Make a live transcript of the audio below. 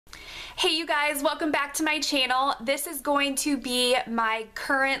Hey you guys, welcome back to my channel. This is going to be my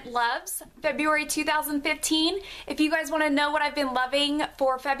current loves, February 2015. If you guys want to know what I've been loving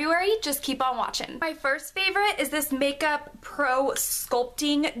for February, just keep on watching. My first favorite is this Makeup Pro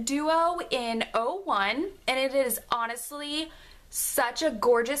Sculpting Duo in 01, and it is honestly such a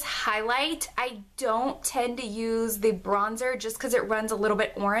gorgeous highlight. I don't tend to use the bronzer just because it runs a little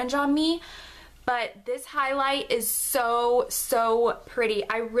bit orange on me. But this highlight is so pretty.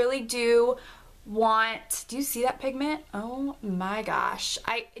 I really do want, do you see that pigment? Oh my gosh.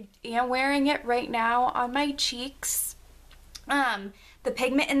 I am wearing it right now on my cheeks. The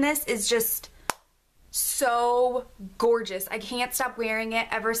pigment in this is just so gorgeous. I can't stop wearing it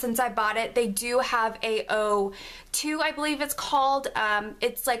ever since I bought it. They do have a 02, I believe it's called.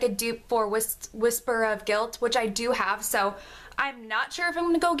 It's like a dupe for Whisper of Guilt, which I do have. So I'm not sure if I'm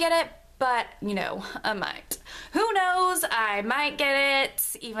gonna go get it. But, you know, I might. Who knows? I might get it,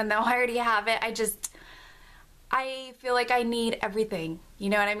 even though I already have it. I feel like I need everything.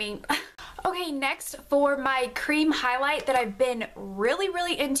 You know what I mean? Okay, next for my cream highlight that I've been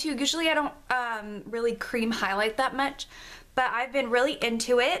really into. Usually I don't really cream highlight that much, but I've been really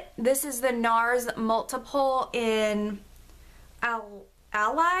into it. This is the NARS Multiple in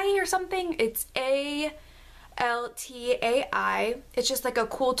Altai or something. It's Altai. It's just like a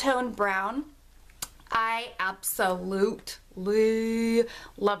cool tone brown. I absolutely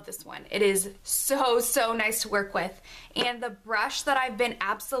love this one. It is so nice to work with. And the brush that I've been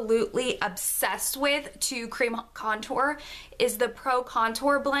absolutely obsessed with to cream contour is the Pro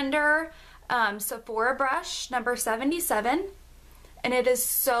Contour Blender Sephora brush number 77. And it is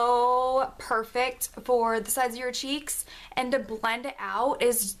so perfect for the size of your cheeks, and to blend it out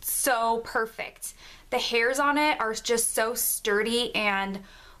is so perfect. The hairs on it are just so sturdy and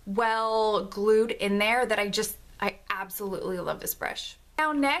well glued in there that I absolutely love this brush.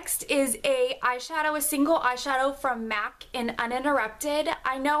 Now next is a single eyeshadow from MAC in Uninterrupted.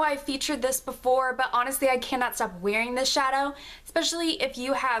 I know I featured this before, but honestly I cannot stop wearing this shadow, especially if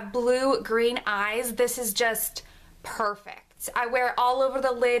you have blue-green eyes. This is just perfect. I wear it all over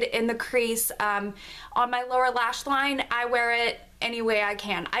the lid, in the crease, on my lower lash line. I wear it any way I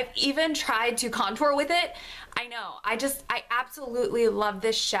can. I've even tried to contour with it. I know, I absolutely love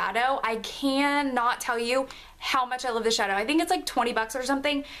this shadow. I cannot tell you how much I love this shadow. I think it's like 20 bucks or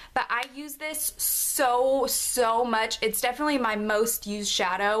something, but I use this so much. It's definitely my most used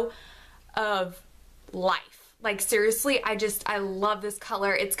shadow of life. Like seriously, I love this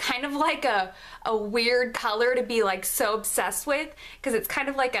color. It's kind of like a weird color to be like so obsessed with, because it's kind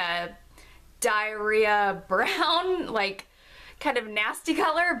of like a diarrhea brown, like kind of nasty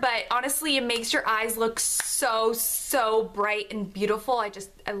color, but honestly it makes your eyes look so bright and beautiful. I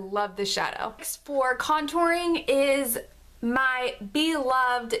love this shadow. Next for contouring is my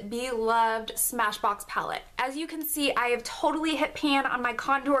beloved Smashbox palette. As you can see, I have totally hit pan on my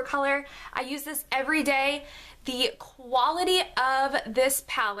contour color. I use this every day. The quality of this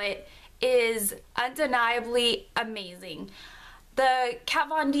palette is undeniably amazing. The Kat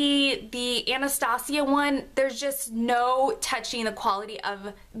Von D, the Anastasia one, there's just no touching the quality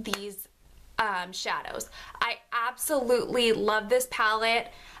of these shadows. I absolutely love this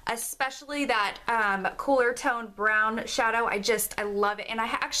palette, especially that cooler tone brown shadow. I love it, and I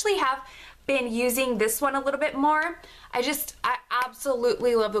actually have been using this one a little bit more. I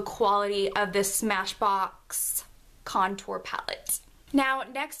absolutely love the quality of this Smashbox contour palette. Now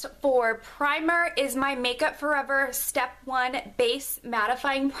next for primer is my Makeup Forever Step 1 Base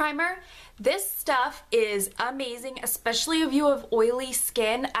Mattifying Primer. This stuff is amazing, especially if you have oily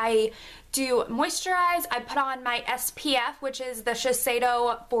skin. I do moisturize, I put on my SPF, which is the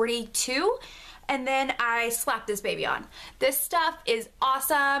Shiseido 42, and then I slap this baby on. This stuff is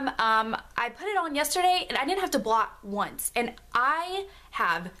awesome. I put it on yesterday and I didn't have to blot once, and I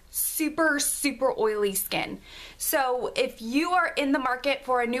have super oily skin. So if you are in the market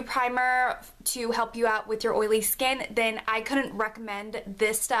for a new primer to help you out with your oily skin, then I couldn't recommend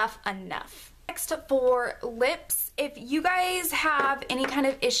this stuff enough. Next for lips, if you guys have any kind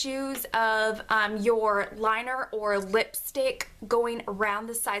of issues of your liner or lipstick going around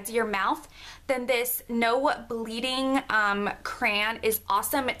the sides of your mouth, then this No Bleeding crayon is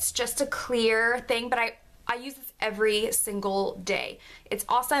awesome. It's just a clear thing, but I use this every single day. It's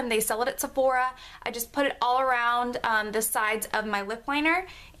awesome. They sell it at Sephora. I just put it all around the sides of my lip liner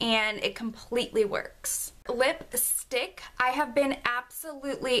and it completely works. Lipstick, I have been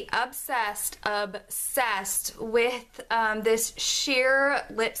absolutely obsessed with this sheer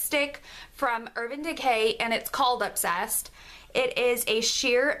lipstick from Urban Decay, and it's called Obsessed. It is a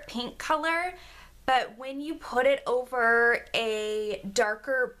sheer pink color. but when you put it over a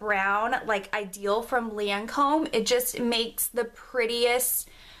darker brown, like Ideal from Lancome, it just makes the prettiest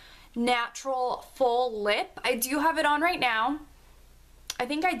natural full lip. I do have it on right now. I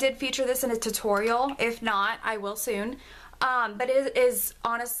think I did feature this in a tutorial. If not, I will soon. But it is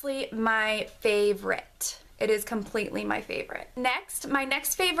honestly my favorite. It is completely my favorite. Next, my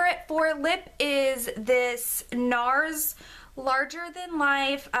next favorite for lip is this NARS Larger Than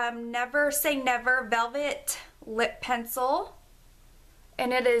Life Never Say Never Velvet Lip Pencil.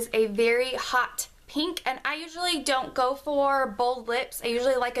 And it is a very hot pink, and I usually don't go for bold lips. I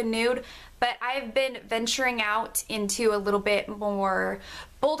usually like a nude, but I've been venturing out into a little bit more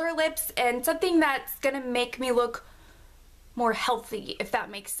bolder lips and something that's gonna make me look more healthy, if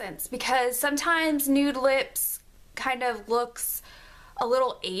that makes sense, because sometimes nude lips kind of looks a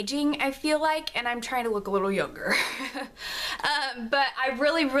little aging, I feel like, and I'm trying to look a little younger. But I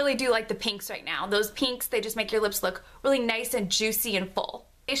really do like the pinks right now. Those pinks, they just make your lips look really nice and juicy and full.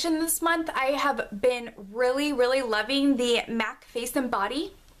 This month I have been really loving the MAC Face and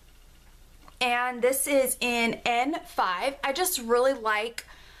Body, and this is in N5. I just really like,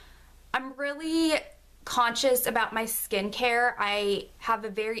 I'm really conscious about my skincare. I have a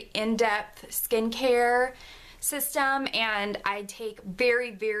very in-depth skincare system, and I take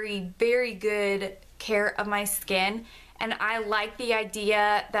very good care of my skin, and I like the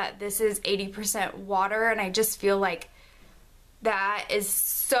idea that this is 80% water, and I just feel like that is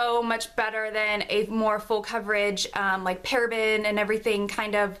so much better than a more full coverage like paraben and everything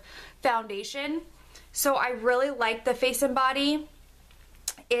kind of foundation. So I really like the Face and Body.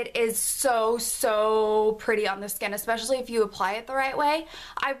 It is so pretty on the skin, especially if you apply it the right way.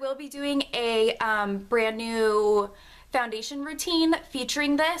 I will be doing a brand new foundation routine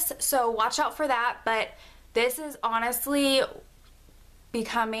featuring this, so watch out for that. But this is honestly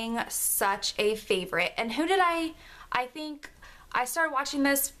becoming such a favorite. And who did I think I started watching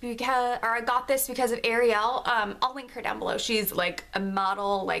this because, or I got this because of Airelle. I'll link her down below. She's like a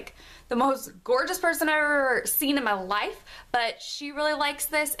model, like the most gorgeous person I've ever seen in my life, but she really likes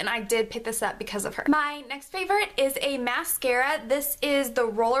this, and I did pick this up because of her. My next favorite is a mascara. This is the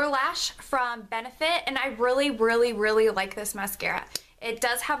Roller Lash from Benefit, and I really like this mascara. It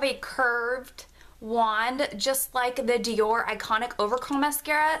does have a curved wand, just like the Dior Iconic Overcurl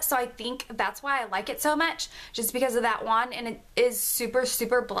mascara, so I think that's why I like it so much, just because of that wand, and it is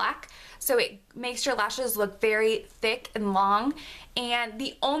super black, so it makes your lashes look very thick and long. And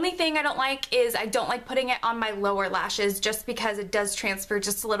the only thing I don't like is I don't like putting it on my lower lashes, just because it does transfer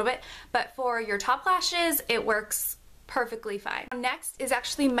just a little bit, but for your top lashes it works perfectly fine. Next is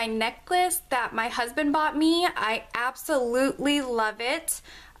actually my necklace that my husband bought me. I absolutely love it.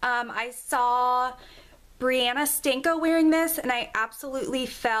 I saw Briana Stanko wearing this, and I absolutely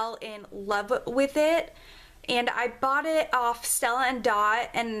fell in love with it. And I bought it off Stella and Dot,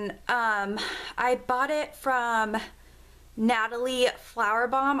 and I bought it from Natalie Flower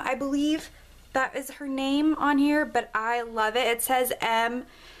Bomb, I believe that is her name on here, but I love it. It says MCM.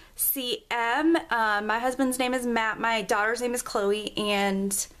 My husband's name is Matt, my daughter's name is Chloe,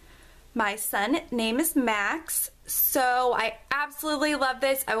 and my son name is Max. So I absolutely love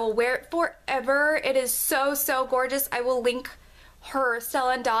this. I will wear it forever. It is so gorgeous. I will link her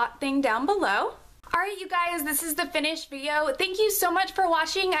Stella and Dot thing down below. Alright you guys, this is the finished video. Thank you so much for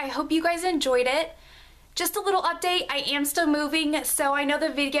watching. I hope you guys enjoyed it. Just a little update, I am still moving, so I know the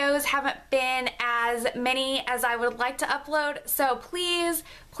videos haven't been as many as I would like to upload, so please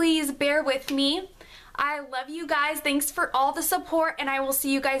bear with me. I love you guys. Thanks for all the support, and I will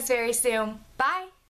see you guys very soon. Bye!